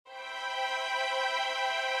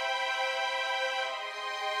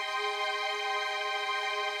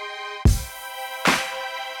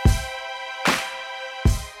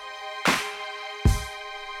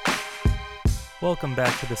Welcome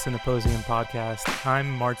back to the Cineposium podcast. I'm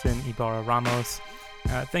Martin Ibarra Ramos.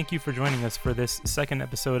 Thank you for joining us for this second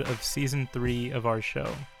episode of Season 3 of our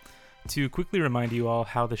show. To quickly remind you all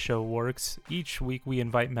how the show works, each week we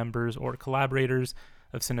invite members or collaborators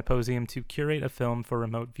of Cineposium to curate a film for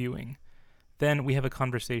remote viewing. Then we have a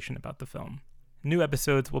conversation about the film. New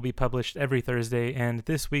episodes will be published every Thursday, and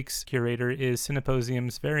this week's curator is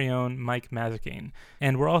Cineposium's very own Mike Mazzacane.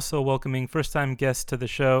 And we're also welcoming first-time guest to the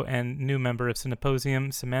show and new member of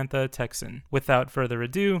Cineposium, Samantha Texan. Without further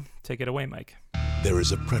ado, take it away, Mike. There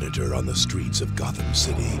is a predator on the streets of Gotham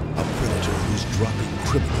City, a predator who's dropping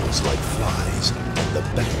criminals like flies, and the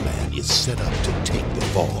Batman is set up to take the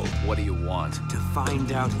fall. What do you want? To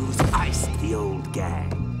find out who's iced the old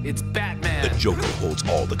gang. It's Batman! The Joker holds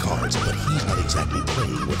all the cards, but he's not exactly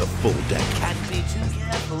playing with a full deck. Can't be too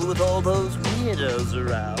careful with all those weirdos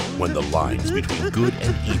around. When the lines between good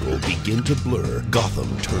and evil begin to blur, Gotham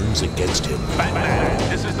turns against him. Batman,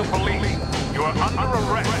 this is the police. You are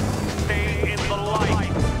under arrest. Stay in the light.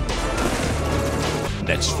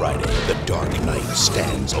 Next Friday, the Dark Knight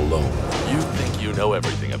stands alone. You think you know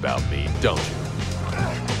everything about me, don't you?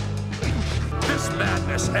 This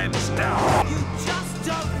madness ends now. You just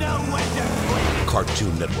don't know when to quit.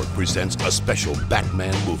 Cartoon Network presents a special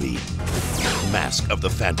Batman movie, Mask of the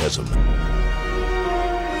Phantasm.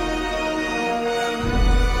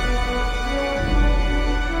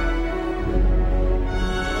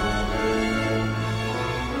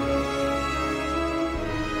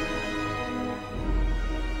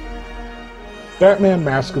 Batman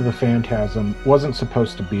Mask of the Phantasm wasn't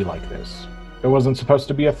supposed to be like this. It wasn't supposed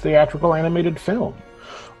to be a theatrical animated film.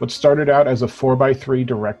 What started out as a 4x3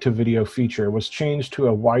 direct-to-video feature was changed to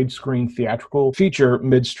a widescreen theatrical feature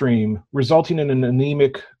midstream, resulting in an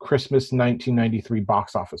anemic Christmas 1993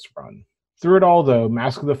 box office run. Through it all, though,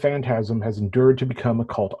 Mask of the Phantasm has endured to become a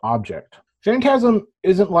cult object. Phantasm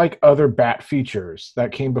isn't like other Bat features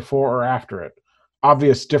that came before or after it,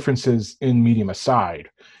 obvious differences in medium aside.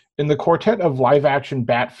 In the quartet of live-action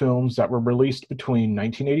Bat films that were released between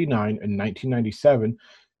 1989 and 1997,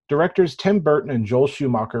 directors Tim Burton and Joel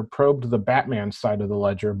Schumacher probed the Batman side of the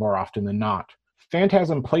ledger more often than not.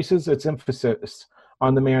 Phantasm places its emphasis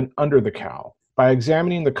on the man under the cowl, by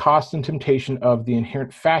examining the cost and temptation of the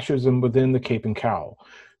inherent fascism within the cape and cowl,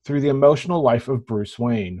 through the emotional life of Bruce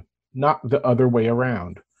Wayne, not the other way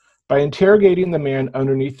around. By interrogating the man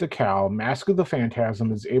underneath the cowl, Mask of the Phantasm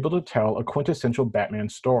is able to tell a quintessential Batman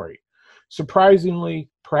story. Surprisingly,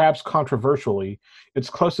 perhaps controversially, its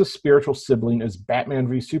closest spiritual sibling is Batman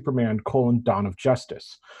v Superman: Dawn of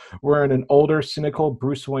Justice, wherein an older, cynical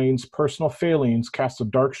Bruce Wayne's personal failings cast a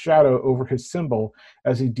dark shadow over his symbol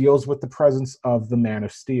as he deals with the presence of the Man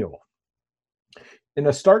of Steel. In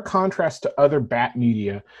a stark contrast to other Bat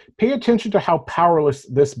media, pay attention to how powerless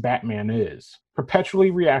this Batman is,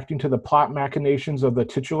 perpetually reacting to the plot machinations of the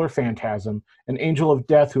titular Phantasm, an angel of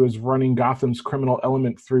death who is running Gotham's criminal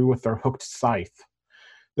element through with their hooked scythe.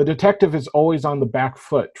 The detective is always on the back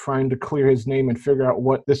foot, trying to clear his name and figure out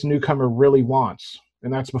what this newcomer really wants,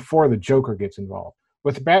 and that's before the Joker gets involved.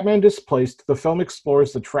 With Batman displaced, the film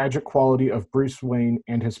explores the tragic quality of Bruce Wayne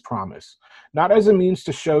and his promise, not as a means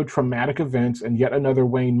to show traumatic events and yet another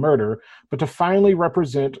Wayne murder, but to finally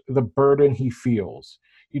represent the burden he feels,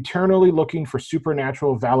 eternally looking for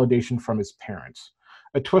supernatural validation from his parents.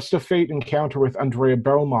 A twist of fate encounter with Andrea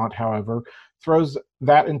Beaumont, however, throws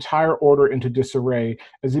that entire order into disarray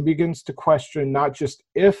as he begins to question not just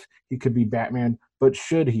if he could be Batman, but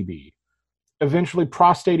should he be. Eventually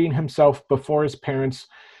prostrating himself before his parents,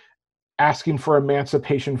 asking for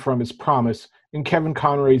emancipation from his promise, in Kevin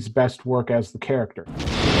Conroy's best work as the character.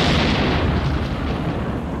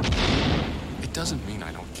 It doesn't mean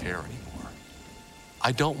I don't care anymore.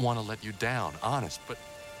 I don't want to let you down, honest, but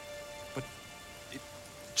it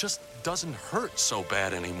just doesn't hurt so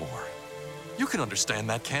bad anymore. You can understand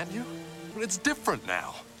that, can't you? It's different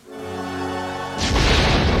now.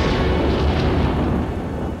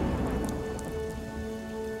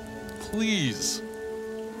 Please.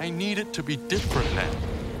 I need it to be different now.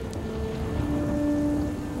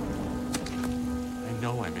 I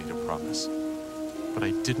know I made a promise, but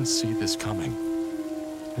I didn't see this coming.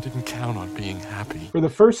 I didn't count on being happy. For the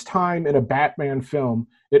first time in a Batman film,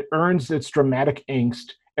 it earns its dramatic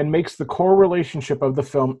angst and makes the core relationship of the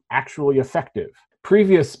film actually effective.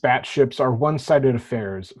 Previous Bat-ships are one-sided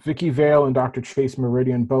affairs. Vicky Vale and Dr. Chase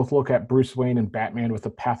Meridian both look at Bruce Wayne and Batman with a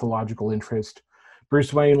pathological interest.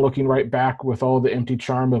 Bruce Wayne looking right back with all the empty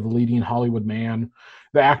charm of a leading Hollywood man.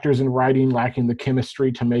 The actors and writing lacking the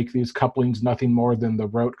chemistry to make these couplings nothing more than the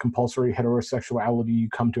rote compulsory heterosexuality you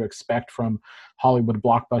come to expect from Hollywood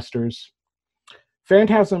blockbusters.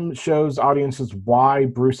 Phantasm shows audiences why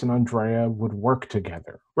Bruce and Andrea would work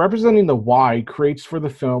together. Representing the why creates for the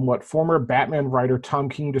film what former Batman writer Tom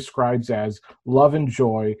King describes as love and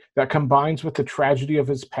joy that combines with the tragedy of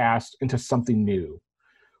his past into something new,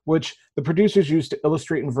 which the producers used to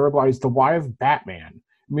illustrate and verbalize the why of Batman,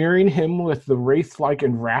 mirroring him with the wraith-like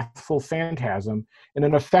and wrathful Phantasm in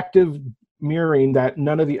an effective mirroring that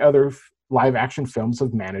none of the other live-action films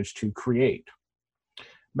have managed to create.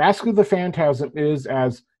 Mask of the Phantasm is,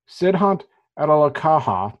 as Siddhant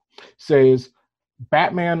Adalakaha says,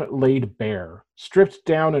 Batman laid bare, stripped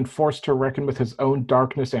down and forced to reckon with his own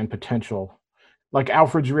darkness and potential, like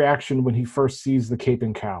Alfred's reaction when he first sees the cape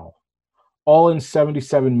and cowl. All in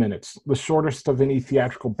 77 minutes, the shortest of any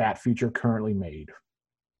theatrical Bat feature currently made.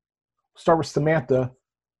 Start with Samantha.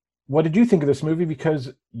 What did you think of this movie?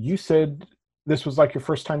 Because you said this was like your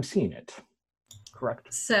first time seeing it.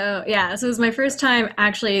 Correct. So it was my first time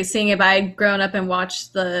actually seeing it, but I'd grown up and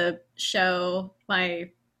watched the show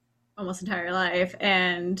my almost entire life,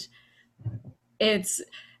 and it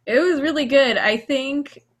was really good. I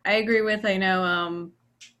think I agree with,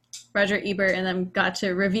 Roger Ebert and them got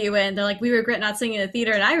to review it, and they're like, we regret not seeing it in the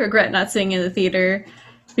theater, and I regret not seeing it in the theater,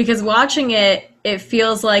 because watching it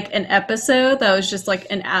feels like an episode that was just like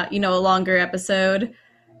a longer episode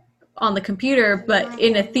on the computer, but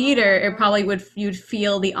in a theater it probably you'd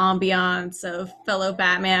feel the ambiance of fellow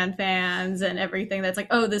Batman fans and everything. That's like,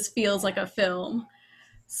 oh, this feels like a film.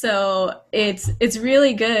 So it's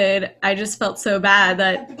really good. I just felt so bad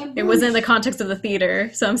that it wasn't in the context of the theater.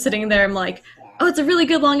 So I'm sitting there, I'm like, oh, it's a really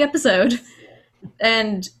good long episode.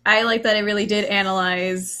 And I like that it really did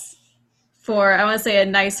analyze for, I want to say, a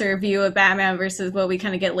nicer view of Batman versus what we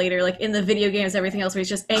kind of get later, like in the video games, everything else, where he's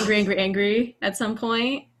just angry at some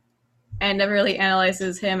point, and never really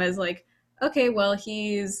analyzes him as like, okay, well,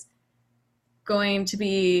 he's going to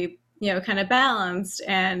be, kind of balanced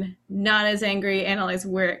and not as angry, analyze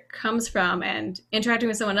where it comes from, and interacting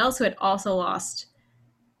with someone else who had also lost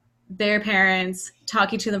their parents,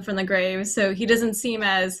 talking to them from the grave. So he doesn't seem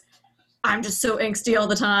as, I'm just so angsty all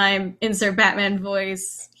the time, insert Batman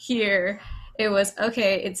voice here. It was,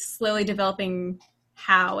 okay, it's slowly developing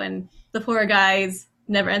how, and the poor guy's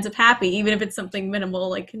never ends up happy, even if it's something minimal,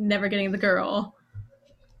 like never getting the girl.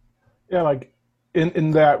 Yeah, like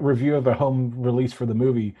in that review of the home release for the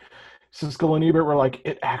movie, Siskel and Ebert were like,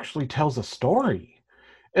 it actually tells a story.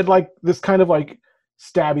 It like this kind of like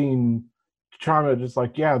stabbing charm, just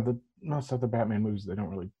like, yeah, most of the Batman movies, they don't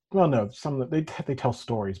really, well, no, some of them, they tell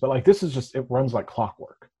stories, but like this is just, it runs like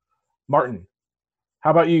clockwork. Martin,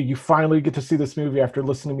 how about you? You finally get to see this movie after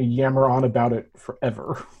listening to me yammer on about it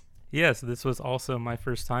forever. Yes, this was also my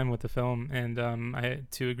first time with the film, and I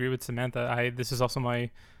to agree with Samantha, this is also my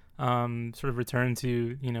sort of return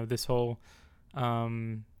to this whole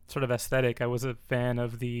sort of aesthetic. I was a fan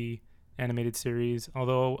of the animated series,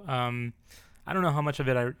 although I don't know how much of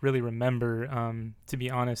it I really remember. To be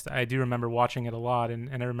honest, I do remember watching it a lot,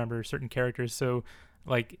 and I remember certain characters. So,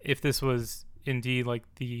 like, if this was indeed like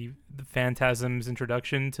the Phantasm's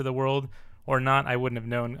introduction to the world or not, I wouldn't have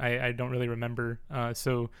known. I don't really remember.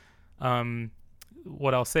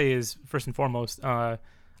 What I'll say is, first and foremost, I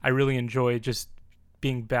really enjoy just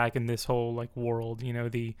being back in this whole like world,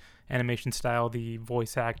 the animation style, the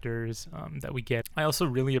voice actors that we get. I also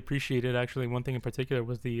really appreciated, actually, one thing in particular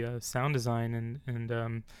was the sound design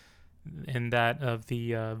and that of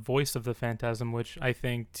the voice of the Phantasm, which I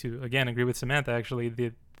think, to again agree with Samantha, actually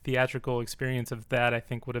the theatrical experience of that I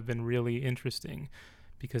think would have been really interesting,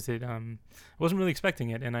 because it I wasn't really expecting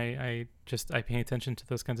it, and I pay attention to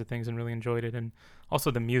those kinds of things and really enjoyed it. And also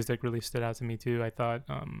the music really stood out to me too. I thought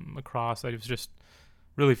across, I was just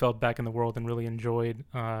really felt back in the world and really enjoyed,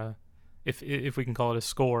 if we can call it a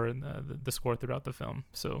score, the score throughout the film.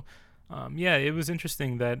 So it was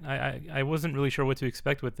interesting that I wasn't really sure what to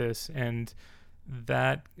expect with this, and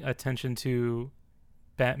that attention to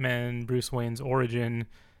Batman Bruce Wayne's origin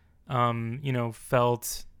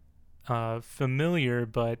felt familiar,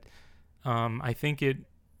 but I think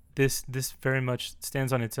this very much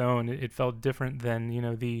stands on its own. It felt different than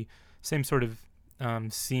the same sort of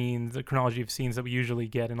scenes, the chronology of scenes that we usually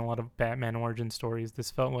get in a lot of Batman origin stories.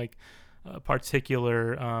 This felt like a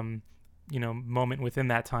particular moment within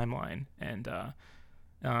that timeline, and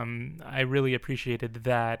I really appreciated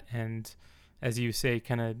that. And as you say,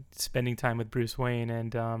 kind of spending time with Bruce Wayne,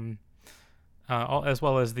 and as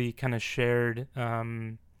well as the kind of shared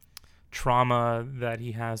trauma that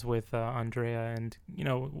he has with Andrea, and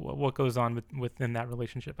what goes on within that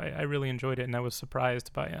relationship. I really enjoyed it, and I was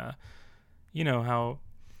surprised by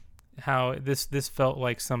how this felt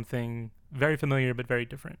like something very familiar but very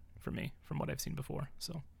different for me from what I've seen before.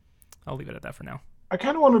 So I'll leave it at that for now. I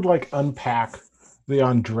kind of wanted to like unpack the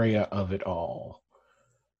Andrea of it all,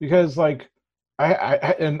 because like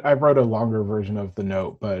and I wrote a longer version of the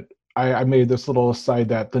note, but I made this little aside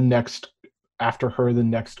that the next after her, the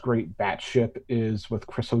next great Batship is with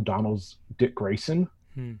Chris O'Donnell's Dick Grayson,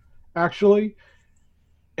 actually,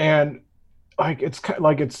 and like it's kind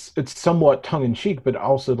like it's somewhat tongue in cheek, but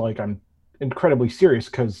also like I'm incredibly serious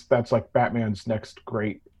because that's like Batman's next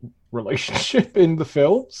great relationship in the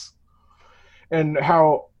films, and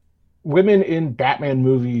how women in Batman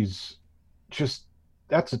movies just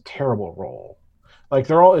that's a terrible role. Like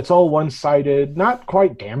it's all one sided, not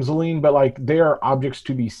quite damseling, but like they are objects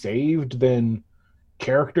to be saved than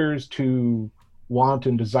characters to want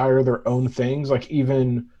and desire their own things. Like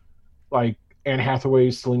even like Anne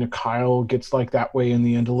Hathaway's Selena Kyle gets like that way in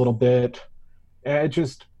the end a little bit. And it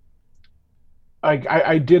just like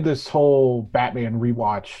I did this whole Batman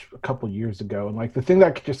rewatch a couple years ago, and like the thing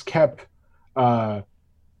that just kept uh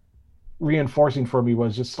reinforcing for me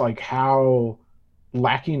was just like how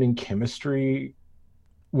lacking in chemistry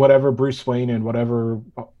whatever Bruce Wayne and whatever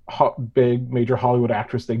big major Hollywood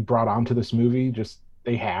actress they brought onto this movie just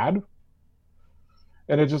they had.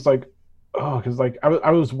 And it's just like, oh, because like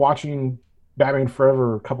I was watching Batman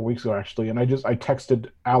Forever a couple weeks ago actually, and I texted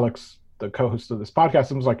Alex, the co-host of this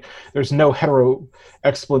podcast, and was like, "There's no hetero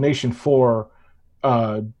explanation for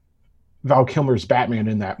Val Kilmer's Batman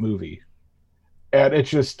in that movie," and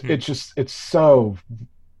it's so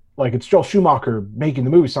like it's Joel Schumacher making the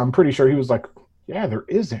movie, so I'm pretty sure he was like, "Yeah, there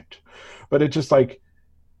isn't," but it's just like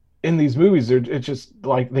in these movies, it's just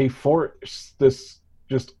like they force this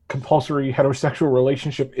just compulsory heterosexual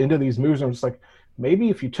relationship into these movies. And I'm just like, maybe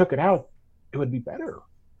if you took it out, it would be better.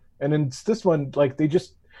 And in this one, like they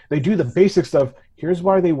do the basic stuff. Here's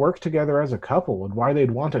why they work together as a couple and why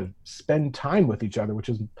they'd want to spend time with each other, which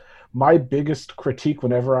is my biggest critique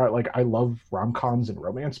whenever I love rom-coms and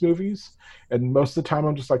romance movies. And most of the time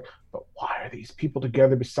I'm just like, but why are these people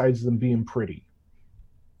together besides them being pretty?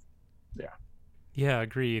 Yeah,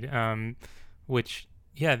 agreed. I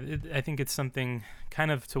think it's something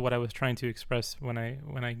kind of to what I was trying to express when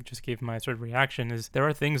I just gave my sort of reaction. Is there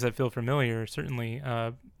are things that feel familiar, certainly,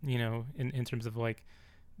 in terms of like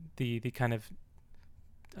the kind of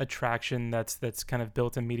attraction that's kind of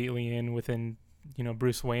built immediately within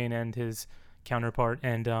Bruce Wayne and his counterpart,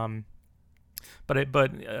 and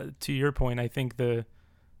but to your point, I think the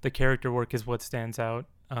character work is what stands out.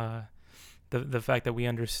 The fact that we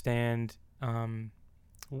understand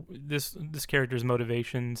this character's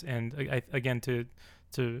motivations, and again to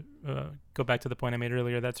go back to the point I made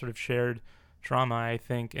earlier, that sort of shared trauma, I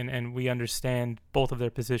think, and we understand both of their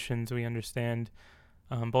positions, we understand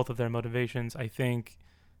both of their motivations. I think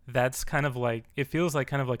that's kind of like, it feels like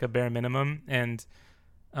kind of like a bare minimum, and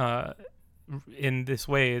in this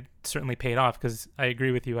way it certainly paid off, because I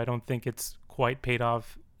agree with you, I don't think it's quite paid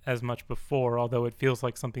off as much before, although it feels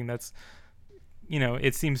like something that's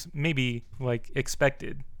it seems maybe like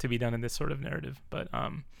expected to be done in this sort of narrative. But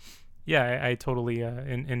I totally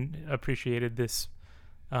appreciated this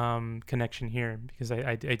connection here, because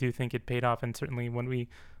I do think it paid off, and certainly when we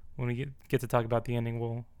get to talk about the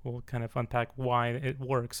ending, we'll kind of unpack why it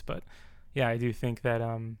works. But yeah, I do think that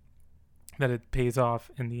that it pays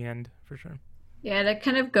off in the end for sure. Yeah, to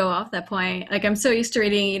kind of go off that point, like I'm so used to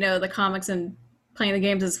reading, the comics and playing the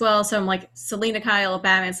games as well. So I'm like Selena Kyle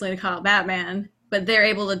Batman, Selena Kyle Batman, but they're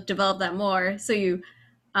able to develop that more. So to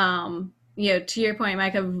your point,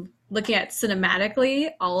 Mike, of looking at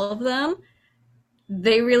cinematically, all of them,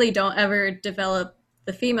 they really don't ever develop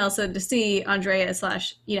the female. So to see Andrea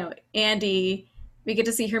 / Andy, we get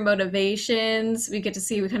to see her motivations. We get to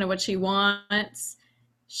see kind of what she wants.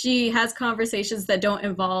 She has conversations that don't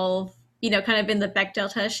involve, kind of in the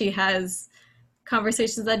Bechdel test, she has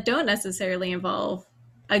conversations that don't necessarily involve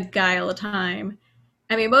a guy all the time.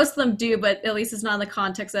 I mean, most of them do, but at least it's not in the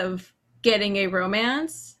context of getting a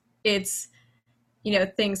romance. It's,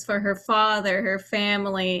 things for her father, her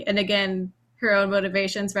family, and again, her own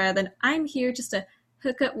motivations, rather than I'm here just to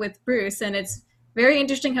hook up with Bruce. And it's very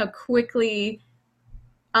interesting how quickly,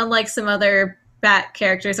 unlike some other Bat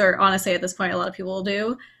characters, or honestly at this point a lot of people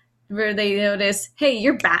do, where they notice, hey,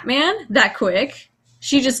 you're Batman? That quick?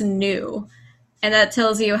 She just knew. And that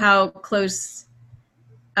tells you how close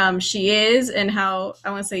she is, and how, I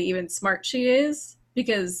want to say, even smart she is.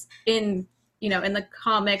 Because in the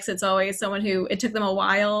comics, it's always someone who, it took them a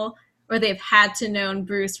while, or they've had to know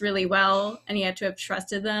Bruce really well, and he had to have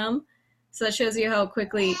trusted them. So that shows you how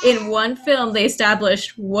quickly, in one film, they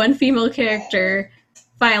established one female character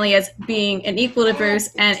finally as being an equal to Bruce,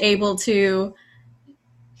 and able to,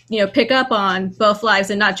 pick up on both lives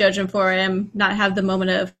and not judge him for him, not have the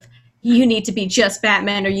moment of, you need to be just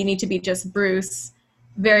Batman or you need to be just Bruce.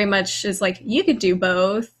 Very much is like, you could do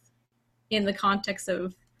both in the context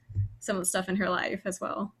of some of the stuff in her life as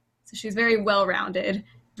well. So she's very well-rounded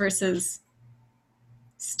versus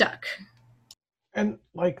stuck. And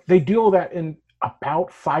like they do all that in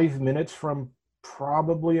about 5 minutes from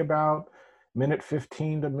probably about minute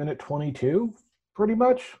 15 to minute 22, pretty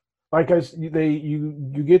much. Like as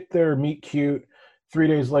you get their meet cute 3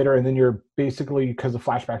 days later, and then you're basically, because of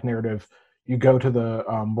flashback narrative, you go to the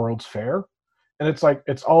World's Fair, and it's like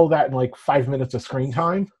it's all that in like 5 minutes of screen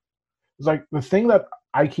time. It's like the thing that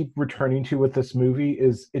I keep returning to with this movie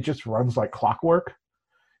is it just runs like clockwork.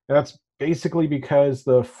 And that's basically because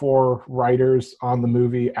the four writers on the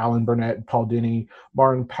movie, Alan Burnett, Paul Dini,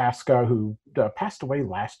 Martin Pasca, who passed away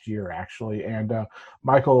last year, actually, and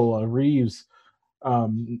Michael Reeves,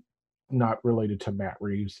 not related to Matt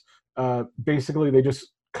Reeves. Basically, they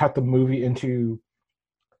just cut the movie into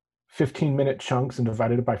 15-minute chunks and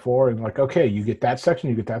divided it by four, and like, okay, you get that section,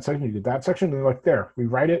 you get that section, you get that section, and they're like, there, we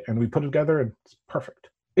write it and we put it together, and it's perfect.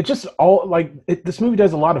 It just all like this movie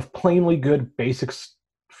does a lot of plainly good basics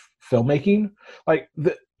filmmaking, like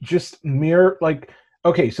the just mirror, like,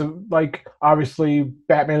 okay, so like obviously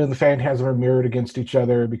Batman and the Phantasm are mirrored against each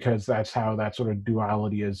other because that's how that sort of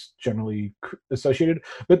duality is generally associated.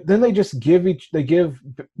 But then they just give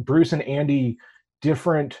Bruce and Andy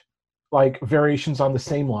different like variations on the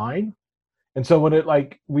same line. And so when it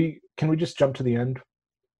like we just jump to the end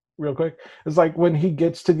real quick? It's like when he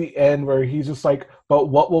gets to the end where he's just like, but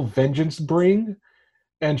what will vengeance bring?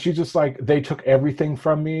 And she's just like, they took everything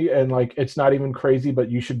from me, and like it's not even crazy,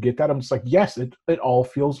 but you should get that. I'm just like, yes, it all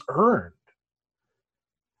feels earned.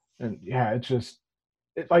 And yeah, it's just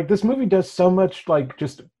like this movie does so much like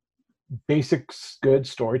just basic good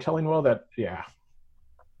storytelling well that yeah.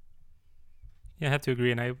 Yeah, I have to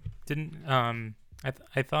agree, and I didn't.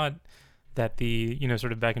 I thought that the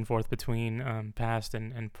sort of back and forth between past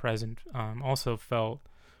and present also felt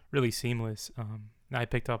really seamless. I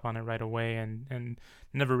picked up on it right away and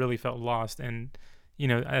never really felt lost. And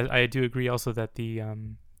I do agree also that the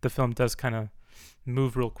film does kind of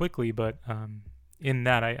move real quickly, but in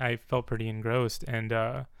that I felt pretty engrossed, and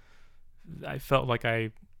I felt like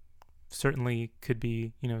I certainly could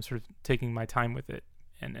be sort of taking my time with it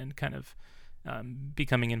and kind of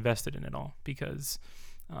becoming invested in it all, because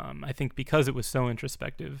I think because it was so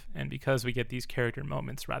introspective and because we get these character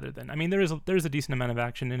moments rather than, I mean, there's a decent amount of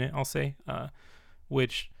action in it, I'll say,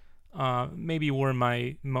 which maybe were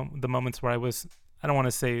the moments where I don't want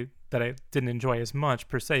to say that I didn't enjoy as much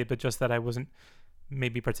per se, but just that I wasn't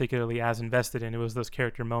maybe particularly as invested in. It was those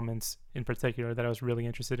character moments in particular that I was really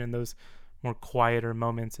interested in, those more quieter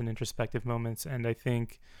moments and introspective moments. And I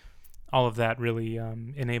think all of that really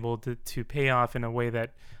enabled it to pay off in a way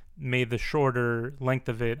that made the shorter length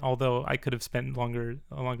of it, although I could have spent a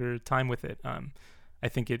longer time with it, I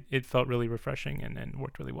think it felt really refreshing and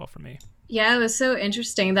worked really well for me. Yeah, it was so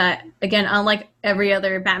interesting that, again, unlike every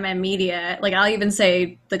other Batman media, like I'll even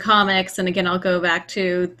say the comics, and again, I'll go back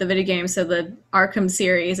to the video games, so the Arkham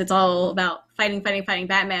series, it's all about fighting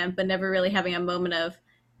Batman, but never really having a moment of,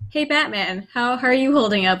 hey, Batman, how are you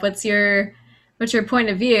holding up? What's your point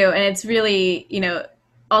of view? And it's really,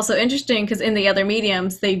 also interesting because in the other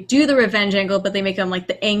mediums, they do the revenge angle, but they make him like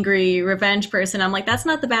the angry revenge person. I'm like, that's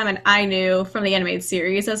not the Batman I knew from the animated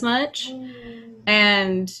series as much.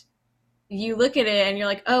 And you look at it and you're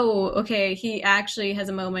like, oh, okay, he actually has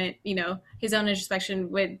a moment, his own introspection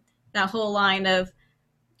with that whole line of,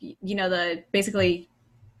 the basically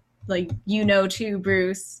like, to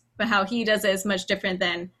Bruce, but how he does it is much different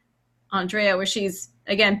than Andrea, where she's,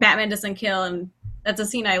 again, Batman doesn't kill. And that's a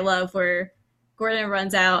scene I love where Gordon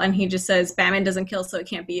runs out and he just says, Batman doesn't kill, so it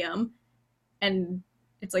can't be him. And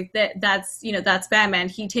it's like that's Batman.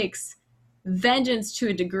 He takes vengeance to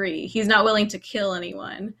a degree. He's not willing to kill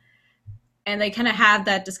anyone. And they kind of have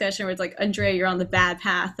that discussion where it's like, Andrea, you're on the bad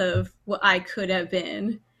path of what I could have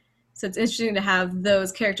been. So it's interesting to have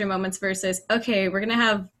those character moments versus, okay, we're going to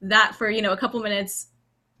have that for, a couple minutes,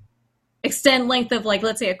 extend length of, like,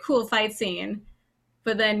 let's say a cool fight scene.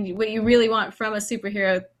 But then what you really want from a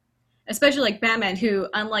superhero, especially like Batman, who,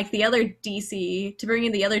 unlike the other DC, to bring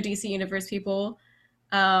in the other DC universe people,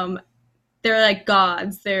 they're like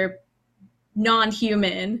gods. They're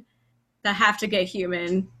non-human that have to get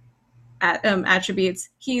human attributes.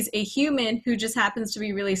 He's a human who just happens to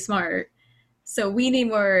be really smart. So we need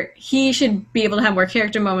more. He should be able to have more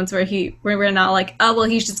character moments where we're not like, oh, well,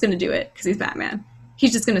 he's just going to do it because he's Batman.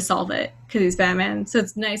 He's just going to solve it because he's Batman. So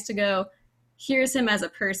it's nice to go, here's him as a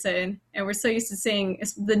person. And we're so used to seeing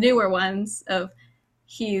the newer ones of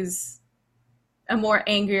he's a more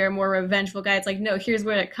angrier, more revengeful guy. It's like, no, here's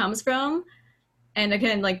where it comes from. And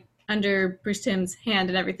again, like under Bruce Timm's hand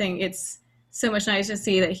and everything, it's so much nicer to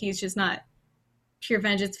see that he's just not pure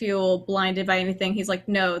vengeance fuel, blinded by anything. He's like,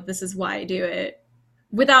 no, this is why I do it,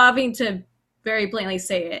 without having to very blatantly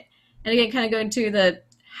say it. And again, kind of going to the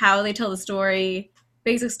how they tell the story,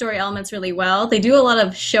 basic story elements really well. They do a lot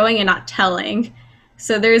of showing and not telling.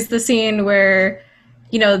 So there's the scene where,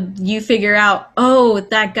 you know, you figure out, oh,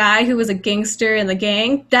 that guy who was a gangster in the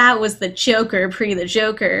gang, that was the Joker pre the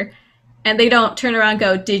Joker. And they don't turn around and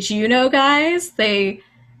go, did you know, guys? They,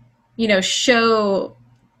 you know, show,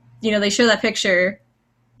 you know, they show that picture.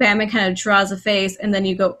 Batman kind of draws a face, and then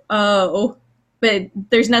you go, oh. But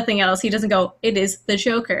there's nothing else. He doesn't go, it is the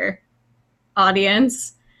Joker,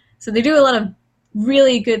 audience. So they do a lot of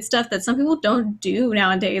really good stuff that some people don't do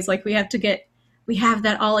nowadays. Like we have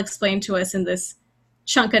that all explained to us in this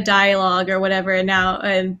chunk of dialogue or whatever. And now,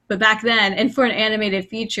 but back then, and for an animated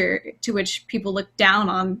feature to which people look down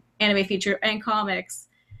on anime feature and comics,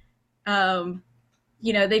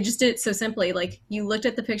 you know, they just did it so simply. Like you looked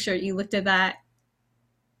at the picture, you looked at that,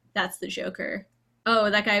 that's the Joker. Oh,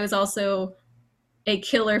 that guy was also a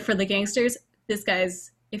killer for the gangsters. This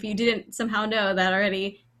guy's, if you didn't somehow know that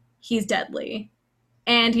already, he's deadly.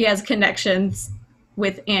 And he has connections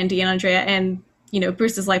with Andy and Andrea and, you know,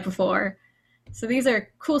 Bruce's life before. So these are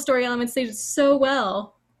cool story elements they did so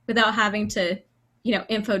well without having to, you know,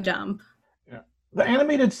 info dump. Yeah. The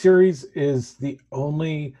animated series is the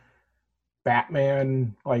only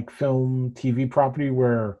Batman like film TV property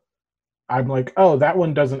where I'm like, oh, that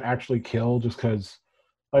one doesn't actually kill, just because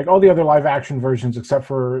like all the other live action versions except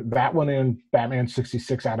for that one and Batman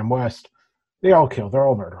 66 Adam West, they all kill. They're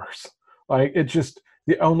all murderers. Like it's just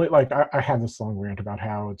the only, like I had this long rant about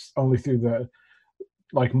how it's only through the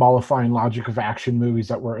like mollifying logic of action movies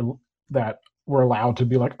that were allowed to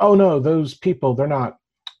be like, oh no, those people, they're not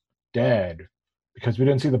dead because we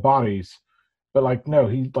didn't see the bodies. But like, no,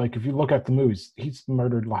 he, like, if you look at the movies, he's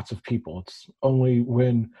murdered lots of people. It's only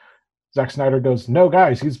when Zack Snyder goes, no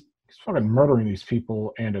guys, he's fucking murdering these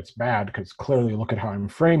people, and it's bad because clearly look at how I'm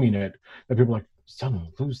framing it, that people are like,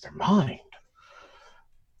 someone lose their mind.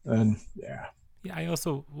 And yeah. Yeah,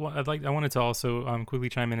 I wanted to also quickly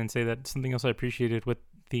chime in and say that something else I appreciated with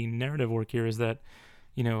the narrative work here is that,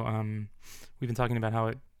 you know, we've been talking about how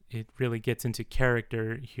it really gets into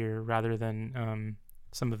character here rather than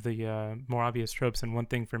some of the more obvious tropes. And one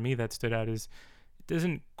thing for me that stood out is it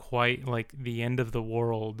isn't quite like the end of the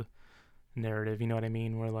world narrative, you know what I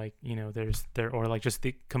mean? Where like, you know, or like just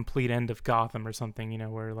the complete end of Gotham or something, you know,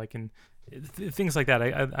 where like in things like that.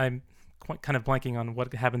 I'm quite kind of blanking on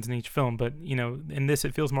what happens in each film, but you know, in this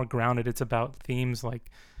it feels more grounded. It's about themes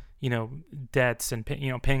like, you know, debts and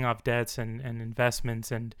paying off debts and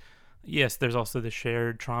investments, and yes, there's also the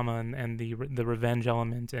shared trauma and the revenge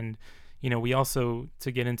element. And you know, we also,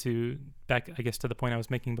 to get into back, I guess, to the point I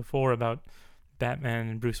was making before about Batman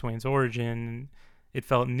and Bruce Wayne's origin, it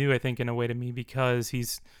felt new, I think, in a way to me, because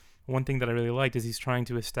one thing that I really liked is he's trying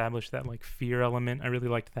to establish that like fear element. I really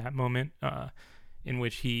liked that moment in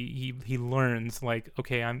which he learns like,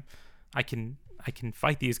 okay, I can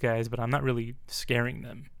fight these guys, but I'm not really scaring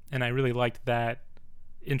them. And I really liked that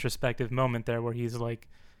introspective moment there where he's like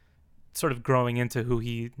sort of growing into who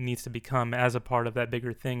he needs to become as a part of that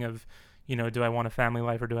bigger thing of, you know, do I want a family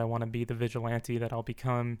life or do I want to be the vigilante that I'll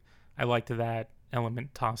become? I liked that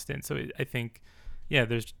element tossed in. So I think, yeah,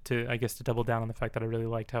 there's to double down on the fact that I really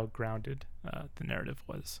liked how grounded the narrative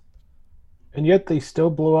was. And yet they still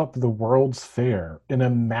blow up the World's Fair in a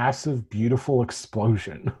massive, beautiful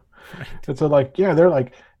explosion. Right. And so like, yeah, there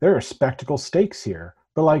are spectacle stakes here,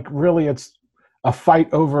 but like really it's a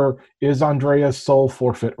fight over, is Andrea's soul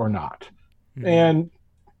forfeit or not? Mm-hmm. And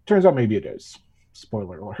turns out maybe it is.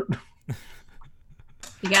 Spoiler alert.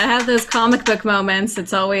 You gotta have those comic book moments.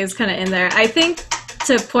 It's always kind of in there. I think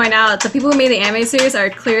to point out, the people who made the anime series are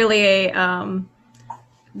clearly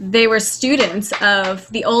they were students of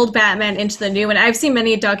the old Batman into the new one. I've seen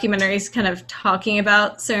many documentaries kind of talking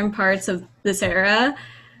about certain parts of this era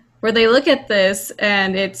where they look at this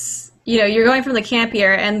and it's, you know, you're going from the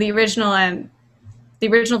campier and the original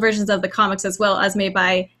versions of the comics as well as made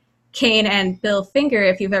by Kane and Bill Finger,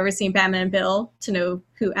 if you've ever seen Batman and Bill, to know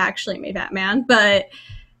who actually made Batman. But,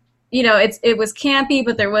 you know, it was campy,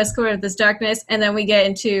 but there was sort of this darkness. And then we get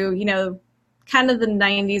into, you know, kind of the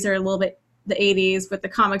 90s or a little bit the 80s with the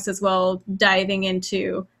comics as well, diving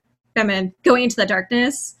into Batman, going into the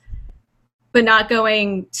darkness, but not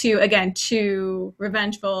going to, again, too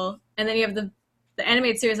revengeful. And then you have the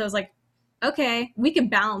animated series. I was like, okay, we can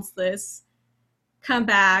balance this, come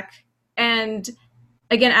back. And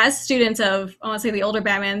again, as students of, I want to say, the older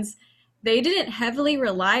Batmans, they didn't heavily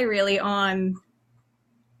rely really on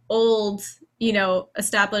old,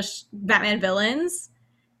 established Batman villains.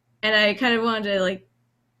 And I kind of wanted to like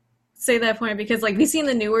say that point because like we've seen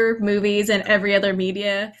the newer movies and every other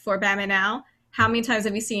media for Batman now. How many times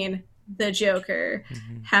have you seen the Joker?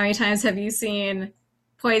 Mm-hmm. How many times have you seen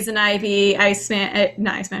Poison Ivy, Iceman,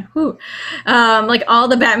 not Iceman, like all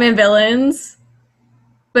the Batman villains?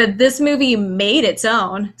 But this movie made its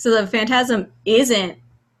own. So the Phantasm isn't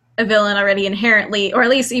a villain already inherently, or at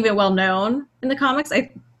least even well known in the comics.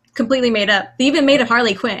 I completely made up. They even made a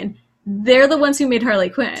Harley Quinn. They're the ones who made Harley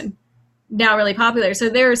Quinn now really popular. So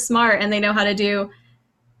they're smart and they know how to do,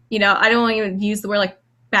 I don't want to even use the word like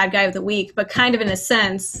bad guy of the week, but kind of in a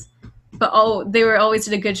sense. But they were always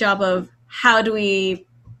did a good job of how do we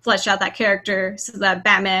flesh out that character so that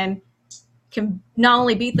Batman can not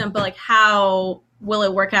only beat them, but like how will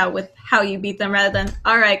it work out with how you beat them rather than,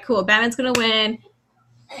 all right, cool, Batman's going to win.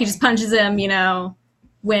 He just punches him,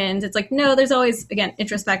 wins. It's like, no, there's always, again,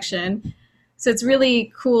 introspection. So it's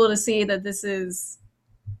really cool to see that this is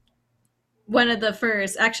one of the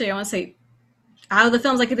first, actually, I want to say, out of the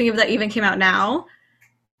films I can think of that even came out now,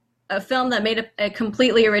 a film that made a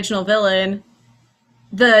completely original villain.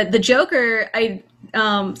 The Joker,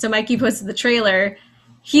 so Mikey posted the trailer.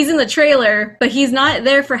 He's in the trailer, but he's not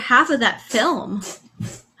there for half of that film.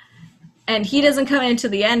 And he doesn't come into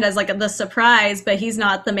the end as like the surprise, but he's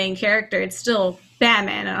not the main character. It's still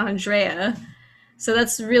Batman and Andrea. So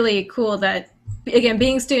that's really cool that, again,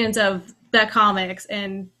 being students of the comics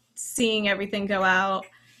and seeing everything go out,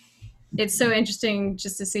 it's so interesting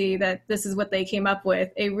just to see that this is what they came up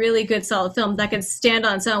with. A really good, solid film that can stand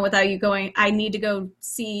on its own without you going, I need to go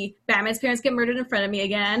see Batman's parents get murdered in front of me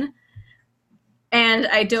again. And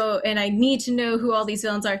I need to know who all these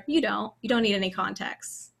villains are. You don't need any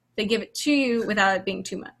context. They give it to you without it being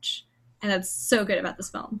too much. And that's so good about this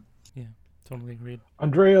film. Yeah, totally agreed.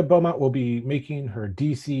 Andrea Beaumont will be making her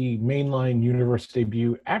DC mainline universe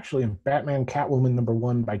debut actually in Batman Catwoman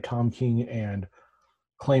 #1 by Tom King and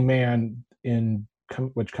Clayman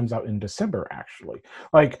which comes out in December, actually.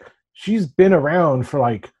 Like, she's been around for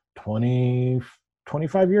like 20,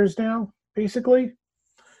 25 years now, basically.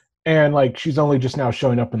 And like, she's only just now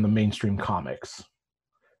showing up in the mainstream comics,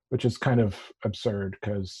 which is kind of absurd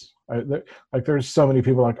because there's so many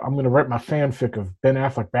people like, I'm going to write my fanfic of Ben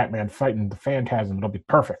Affleck Batman fighting the Phantasm. It'll be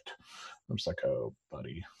perfect. I'm just like, oh,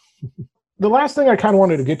 buddy. The last thing I kind of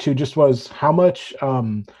wanted to get to just was how much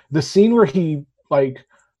the scene where he like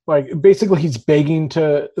basically he's begging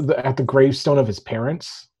at the gravestone of his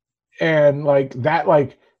parents, and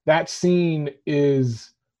that scene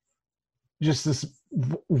is just this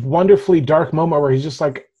wonderfully dark moment where he's just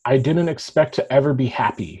like, I didn't expect to ever be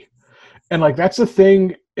happy. And like, that's the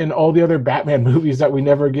thing in all the other Batman movies that we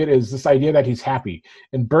never get, is this idea that he's happy.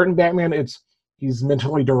 In Burton Batman, he's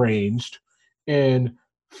mentally deranged. In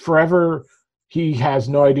Forever, he has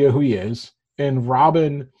no idea who he is. In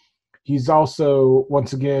Robin, he's also,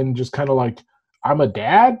 once again, just kind of like, I'm a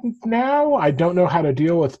dad now. I don't know how to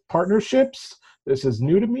deal with partnerships. This is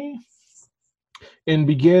new to me. In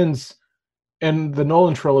Begins, in the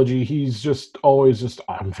Nolan trilogy, he's just always just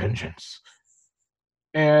on vengeance.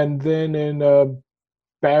 And then in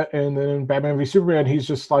Batman v Superman, he's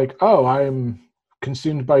just like, oh, I am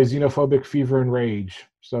consumed by xenophobic fever and rage.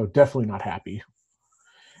 So definitely not happy.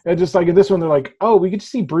 And just like in this one, they're like, oh, we get to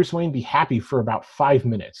see Bruce Wayne be happy for about 5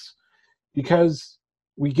 minutes because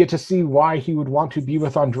we get to see why he would want to be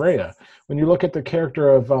with Andrea. When you look at the character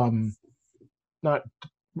of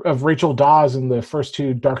Rachel Dawes in the first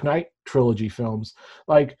two Dark Knight trilogy films,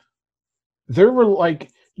 like, there were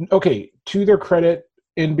like, okay, to their credit,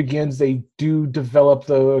 in Begins, they do develop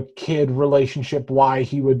the kid relationship, why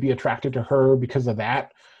he would be attracted to her because of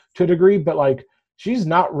that to a degree, but like, she's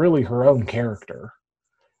not really her own character.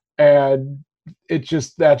 And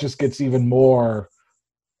that just gets even more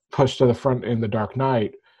pushed to the front in the Dark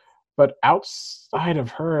Knight. But outside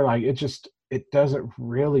of her, like, it doesn't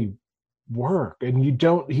really work. And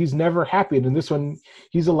he's never happy. And in this one,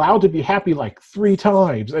 he's allowed to be happy like 3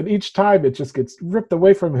 times. And each time it just gets ripped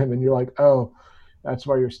away from him. And you're like, oh, that's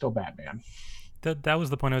why you're still Batman. That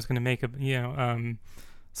was the point I was going to make.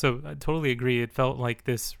 So I totally agree. It felt like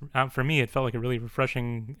this, for me, it felt like a really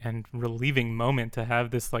refreshing and relieving moment to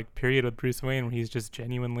have this like period with Bruce Wayne where he's just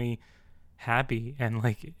genuinely happy, and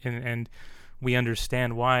like, and we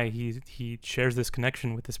understand why he shares this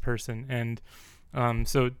connection with this person. And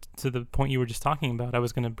so to the point you were just talking about, I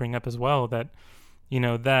was going to bring up as well that,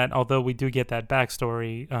 that although we do get that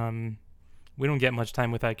backstory, we don't get much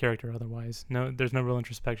time with that character otherwise. No, there's no real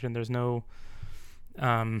introspection. There's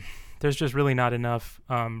just really not enough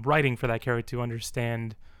writing for that character to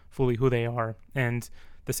understand fully who they are. And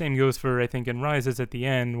the same goes for, I think, in Rises at the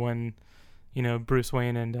end when, Bruce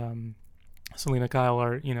Wayne and Selena Kyle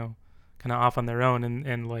are, kind of off on their own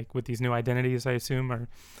and like with these new identities, I assume, or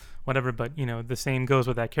whatever. But, the same goes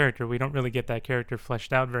with that character. We don't really get that character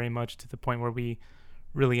fleshed out very much to the point where we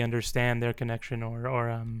really understand their connection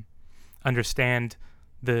or understand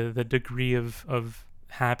the degree of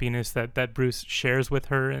happiness that Bruce shares with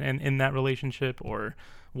her and in that relationship, or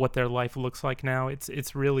what their life looks like now.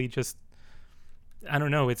 It's really just, I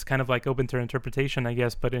don't know, it's kind of like open to interpretation, I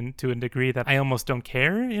guess, but to a degree that I almost don't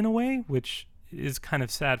care in a way, which is kind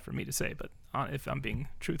of sad for me to say, but if I'm being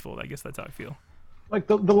truthful, I guess that's how I feel. Like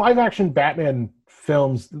the live action Batman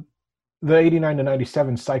films, the 89 to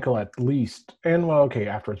 97 cycle at least, and well, okay,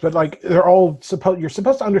 afterwards, but like they're all you're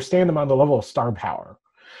supposed to understand them on the level of star power.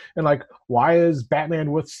 And like, why is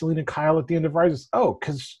Batman with Selena Kyle at the end of Rises? Oh,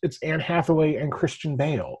 because it's Anne Hathaway and Christian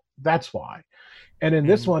Bale. That's why. And in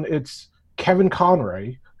this one, it's Kevin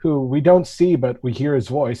Conroy, who we don't see, but we hear his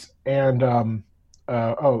voice. And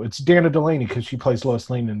it's Dana Delaney, because she plays Lois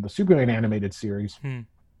Lane in the Superman animated series,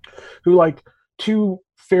 who, like, two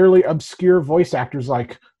fairly obscure voice actors,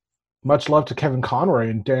 like, much love to Kevin Conroy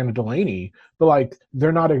and Dana Delaney, but like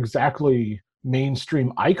they're not exactly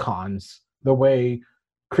mainstream icons the way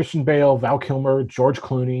Christian Bale, Val Kilmer, George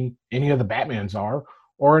Clooney, any of the Batmans are,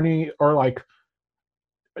 or like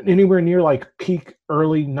anywhere near like peak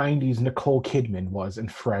early 90s Nicole Kidman was in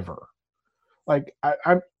Forever. Like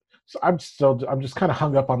I'm just kind of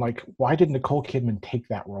hung up on like, why did Nicole Kidman take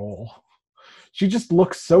that role? She just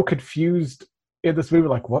looks so confused in this movie,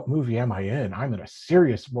 like, what movie am I in? I'm in a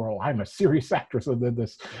serious role. I'm a serious actress, and then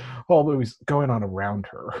this whole movie's going on around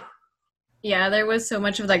her. Yeah, there was so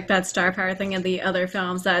much of like that star power thing in the other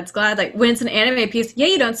films that it's glad, like, when it's an anime piece, yeah,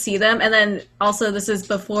 you don't see them. And then also this is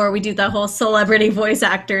before we do that whole celebrity voice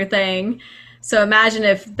actor thing. So imagine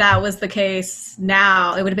if that was the case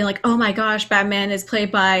now, it would have been like, oh my gosh, Batman is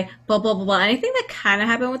played by blah, blah, blah, blah. And I think that kind of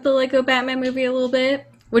happened with the Lego Batman movie a little bit,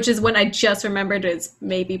 which is when I just remembered it's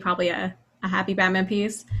maybe probably a happy Batman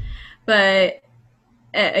piece. But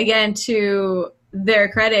again, to their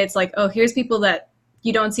credit, it's like, oh, here's people that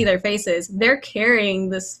you don't see their faces. They're carrying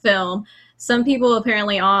this film. Some people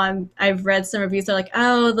apparently I've read some reviews, they're like,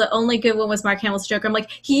 oh, the only good one was Mark Hamill's Joker. I'm like,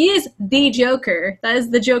 he is the Joker. That is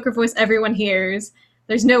the Joker voice everyone hears.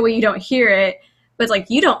 There's no way you don't hear it. But it's like,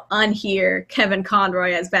 you don't unhear Kevin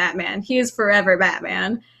Conroy as Batman. He is forever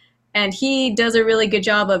Batman. And he does a really good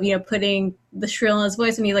job of, putting the shrill in his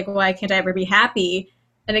voice, and he's like, why can't I ever be happy?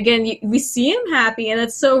 And again, we see him happy, and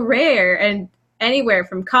it's so rare. And anywhere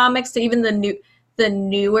from comics to even the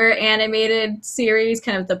newer animated series,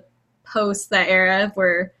 kind of the post that era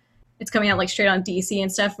where it's coming out like straight on DC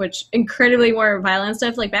and stuff, which incredibly more violent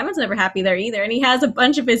stuff. Like, Batman's never happy there either. And he has a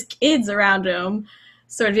bunch of his kids around him.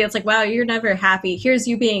 So it's like, wow, you're never happy. Here's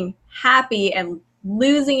you being happy and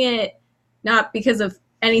losing it, not because of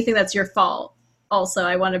anything that's your fault. Also,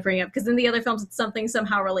 I want to bring up, because in the other films, it's something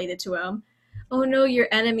somehow related to him. Oh no, your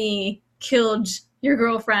enemy killed your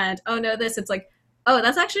girlfriend. Oh no, this. It's like, oh,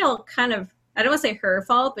 that's actually all kind of, I don't want to say her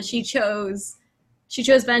fault, but she chose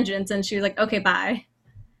vengeance, and she was like, okay, bye.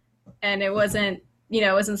 And it wasn't,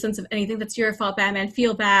 it wasn't a sense of anything that's your fault, Batman.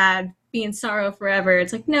 Feel bad, be in sorrow forever.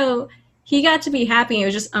 It's like, no, he got to be happy. It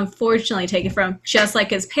was just unfortunately taken from, just like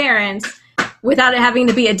his parents, without it having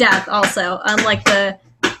to be a death also. Unlike the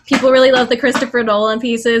people really love the Christopher Nolan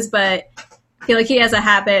pieces, but I feel like he has a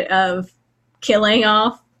habit of killing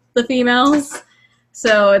off the females.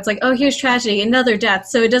 So it's like, oh, here's tragedy, another death.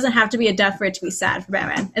 So it doesn't have to be a death for it to be sad for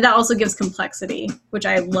Batman. And that also gives complexity, which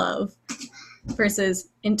I love, versus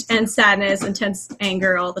intense sadness, intense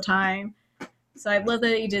anger all the time. So I love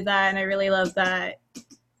that he did that, and I really love that,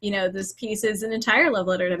 this piece is an entire love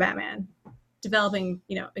letter to Batman. Developing,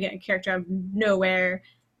 again, a character out of nowhere,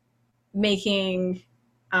 making,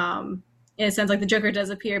 in a sense, like the Joker does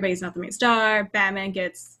appear, but he's not the main star. Batman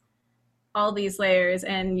gets all these layers,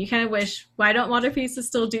 and you kind of wish, why don't modern pieces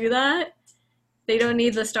still do that? They don't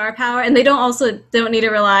need the star power, and they don't need to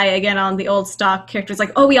rely again on the old stock characters.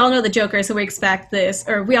 Like, oh, we all know the Joker, so we expect this,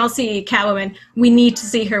 or we all see Catwoman. We need to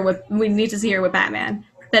see her with Batman.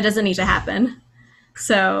 That doesn't need to happen.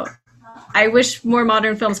 So I wish more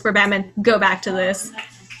modern films for Batman go back to this.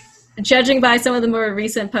 Judging by some of the more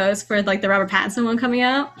recent posts for like the Robert Pattinson one coming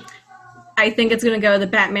out, I think it's going to go the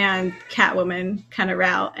Batman Catwoman kind of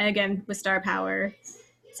route, and again with star power.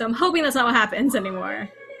 So I'm hoping that's not what happens anymore.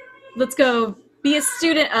 Let's go be a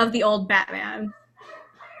student of the old Batman.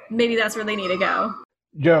 Maybe that's where they need to go.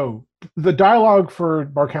 Joe, the dialogue for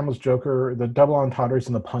Mark Hamill's Joker, the double entendres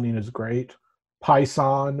and the punning is great.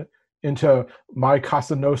 Paisan into my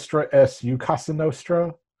Casa Nostra es you Casa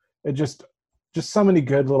Nostra. It just so many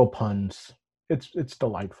good little puns. It's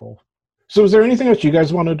delightful. So is there anything else you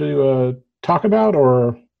guys wanted to talk about,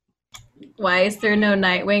 or Why is there no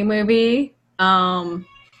Nightwing movie?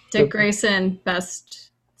 Dick Grayson,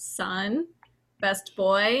 best son, best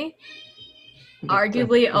boy,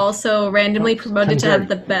 arguably also randomly promoted to have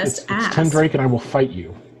the best ass. It's Tim Drake, and I will fight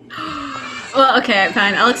you. Well, okay,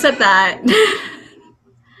 fine. I'll accept that.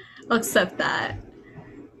 I'll accept that.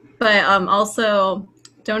 But also,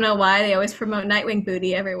 don't know why they always promote Nightwing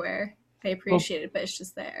booty everywhere. I appreciate it, but it's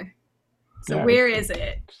just there. So Yeah, where is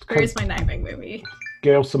it? Where's my Nightwing movie?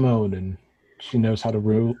 Gail Simone, and she knows how to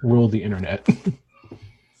rule the internet.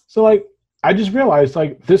 So, like, I just realized,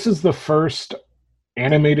 like, this is the first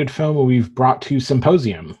animated film we've brought to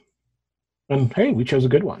Symposium. And, hey, we chose a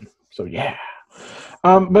good one. So, yeah.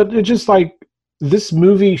 But it's just, like, this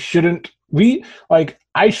movie shouldn't...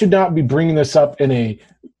 I should not be bringing this up in a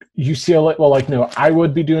UCLA... Well, like, no, I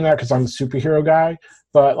would be doing that because I'm a superhero guy.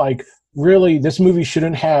 But, like, really, this movie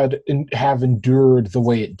shouldn't have endured the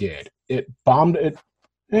way it did. It bombed...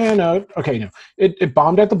 It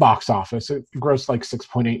bombed at the box office. It grossed like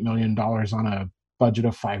 $6.8 million on a budget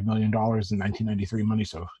of $5 million in 1993 money,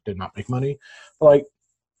 so it did not make money. But, like,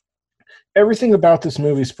 everything about this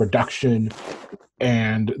movie's production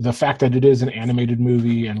and the fact that it is an animated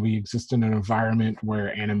movie and we exist in an environment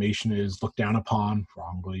where animation is looked down upon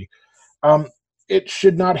wrongly, it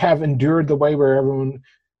should not have endured the way where everyone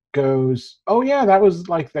goes, oh yeah, that was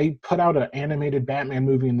like they put out an animated Batman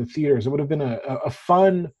movie in the theaters. It would have been a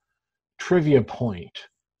fun trivia point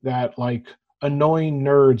that like annoying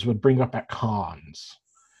nerds would bring up at cons.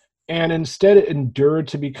 And instead it endured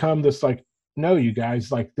to become this like, no, you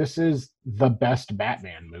guys, like this is the best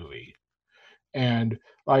Batman movie. And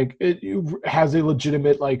like it has a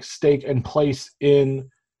legitimate like stake and place in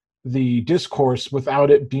the discourse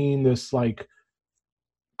without it being this like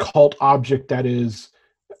cult object that is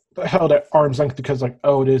held at arm's length because like,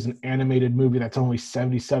 oh, it is an animated movie that's only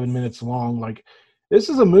 77 minutes long. Like this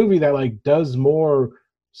is a movie that like does more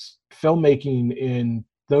filmmaking in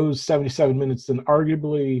those 77 minutes than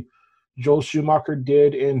arguably Joel Schumacher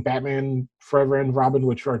did in Batman Forever and Robin,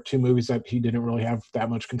 which are two movies that he didn't really have that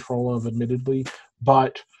much control of, admittedly.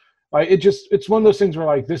 But like it's one of those things where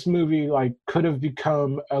like this movie like could have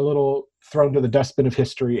become a little thrown to the dustbin of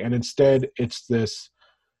history, and instead it's this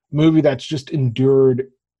movie that's just endured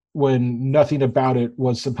when nothing about it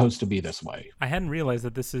was supposed to be this way. I hadn't realized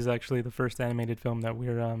that this is actually the first animated film that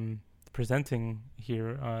we're presenting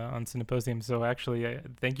here on Cineposium. So actually,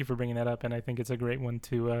 thank you for bringing that up, and I think it's a great one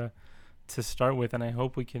to start with, and I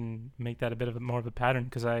hope we can make that a bit of more of a pattern,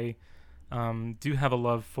 because I do have a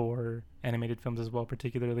love for animated films as well,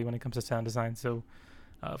 particularly when it comes to sound design. So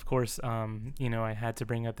of course, I had to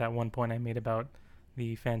bring up that one point I made about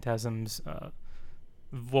the Phantasm's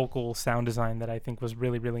vocal sound design that I think was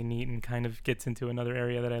really, really neat and kind of gets into another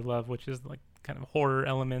area that I love, which is like kind of horror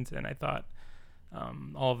element. And I thought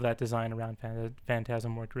all of that design around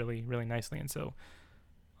Phantasm worked really, really nicely. And so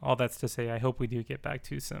all that's to say, I hope we do get back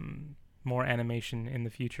to some more animation in the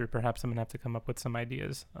future. Perhaps I'm going to have to come up with some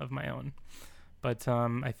ideas of my own. But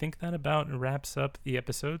I think that about wraps up the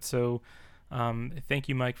episode. So thank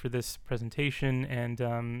you, Mike, for this presentation.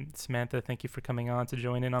 And Samantha, thank you for coming on to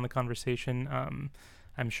join in on the conversation.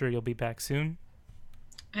 I'm sure you'll be back soon.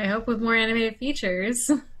 I hope with more animated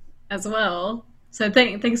features as well. So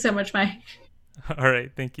thanks so much, Mike. All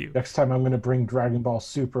right, thank you. Next time I'm going to bring Dragon Ball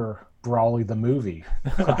Super Brawly the movie.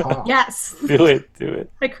 Yes. Do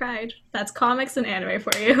it. I cried. That's comics and anime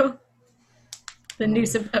for you. The new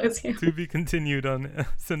Symposium. To be continued on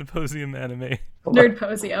Cineposium Anime.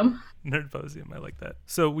 Nerdposium. Nerdposium, I like that.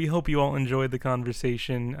 So we hope you all enjoyed the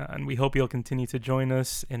conversation, and we hope you'll continue to join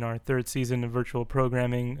us in our third season of virtual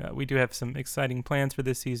programming. We do have some exciting plans for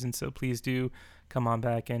this season, so please do come on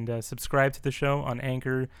back and subscribe to the show on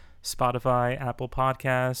Anchor, Spotify, Apple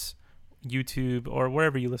Podcasts, YouTube, or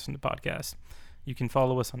wherever you listen to podcasts. You can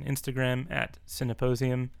follow us on Instagram at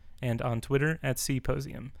Cineposium and on Twitter at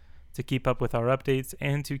Cposium to keep up with our updates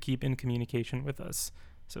and to keep in communication with us.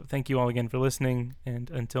 So thank you all again for listening, and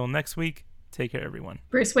until next week, take care, everyone.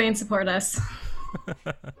 Bruce Wayne, support us.